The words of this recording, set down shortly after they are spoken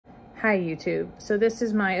Hi YouTube. So this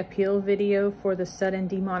is my appeal video for the sudden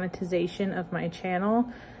demonetization of my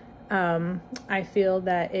channel. I feel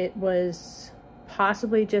that it was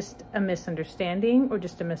possibly just a misunderstanding or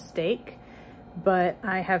just a mistake, but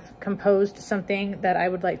I have composed something that I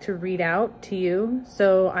would like to read out to you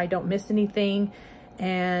so I don't miss anything,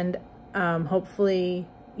 and hopefully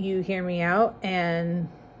you hear me out, and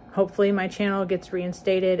hopefully my channel gets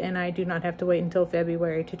reinstated and I do not have to wait until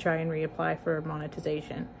February to try and reapply for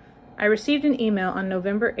monetization. I received an email on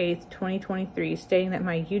November 8th, 2023 stating that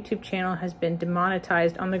my YouTube channel has been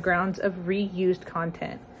demonetized on the grounds of reused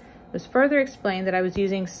content. It was further explained that I was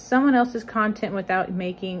using someone else's content without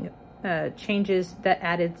making changes that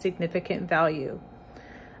added significant value.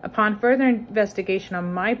 Upon further investigation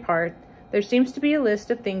on my part, there seems to be a list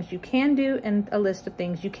of things you can do and a list of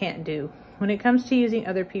things you can't do when it comes to using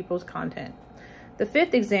other people's content. The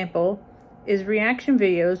fifth example is reaction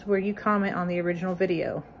videos where you comment on the original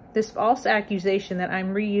video. This false accusation that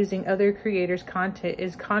I'm reusing other creators' content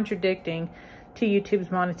is contradicting to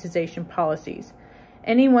YouTube's monetization policies.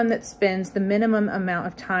 Anyone that spends the minimum amount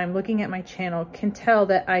of time looking at my channel can tell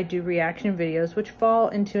that I do reaction videos, which fall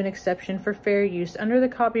into an exception for fair use under the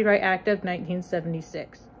Copyright Act of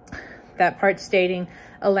 1976. That part stating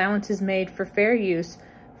allowances made for fair use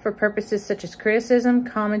for purposes such as criticism,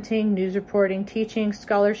 commenting, news reporting, teaching,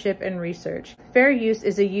 scholarship, and research. Fair use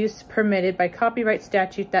is a use permitted by copyright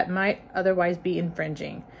statute that might otherwise be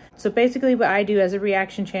infringing. So basically what I do as a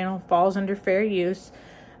reaction channel falls under fair use,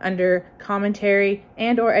 under commentary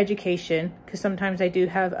and or education, because sometimes I do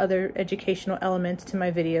have other educational elements to my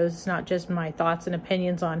videos. It's not just my thoughts and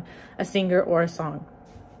opinions on a singer or a song.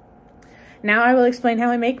 Now I will explain how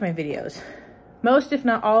I make my videos. Most, if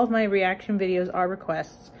not all, of my reaction videos are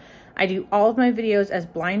requests. I do all of my videos as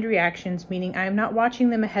blind reactions, meaning I am not watching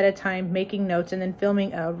them ahead of time, making notes, and then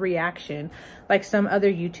filming a reaction like some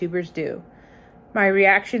other YouTubers do. My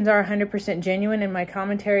reactions are 100% genuine and my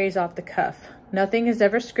commentary is off the cuff. Nothing is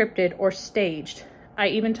ever scripted or staged. I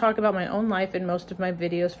even talk about my own life in most of my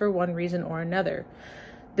videos for one reason or another.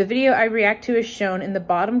 The video I react to is shown in the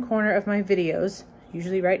bottom corner of my videos,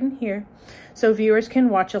 usually right in here, so viewers can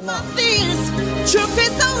watch along.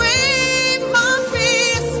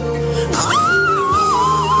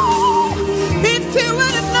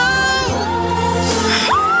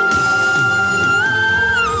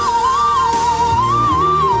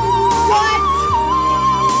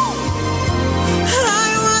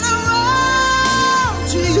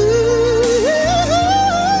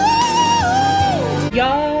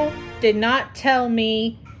 Y'all did not tell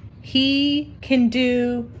me he can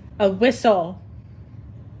do a whistle.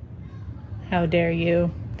 How dare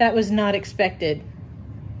you? That was not expected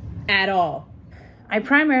at all. I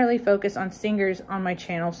primarily focus on singers on my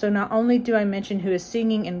channel, so not only do I mention who is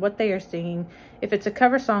singing and what they are singing, if it's a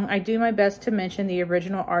cover song, I do my best to mention the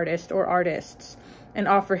original artist or artists and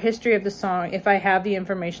offer history of the song if I have the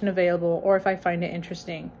information available or if I find it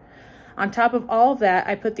interesting. On top of all of that,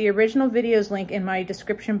 I put the original video's link in my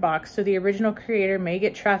description box so the original creator may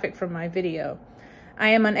get traffic from my video. I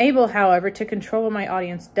am unable, however, to control what my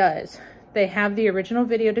audience does. They have the original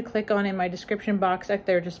video to click on in my description box at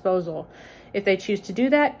their disposal. If they choose to do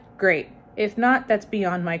that, great. If not, that's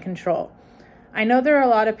beyond my control. I know there are a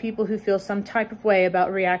lot of people who feel some type of way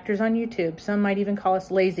about reactors on YouTube. Some might even call us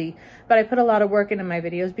lazy, but I put a lot of work into my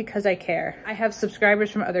videos because I care. I have subscribers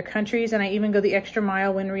from other countries, and I even go the extra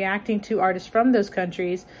mile when reacting to artists from those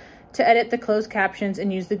countries to edit the closed captions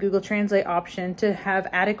and use the Google Translate option to have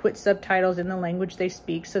adequate subtitles in the language they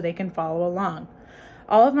speak so they can follow along.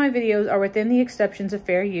 All of my videos are within the exceptions of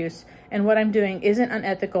fair use, and what I'm doing isn't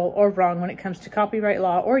unethical or wrong when it comes to copyright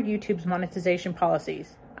law or YouTube's monetization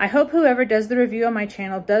policies. I hope whoever does the review on my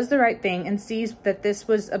channel does the right thing and sees that this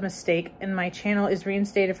was a mistake and my channel is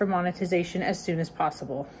reinstated for monetization as soon as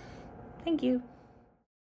possible. Thank you.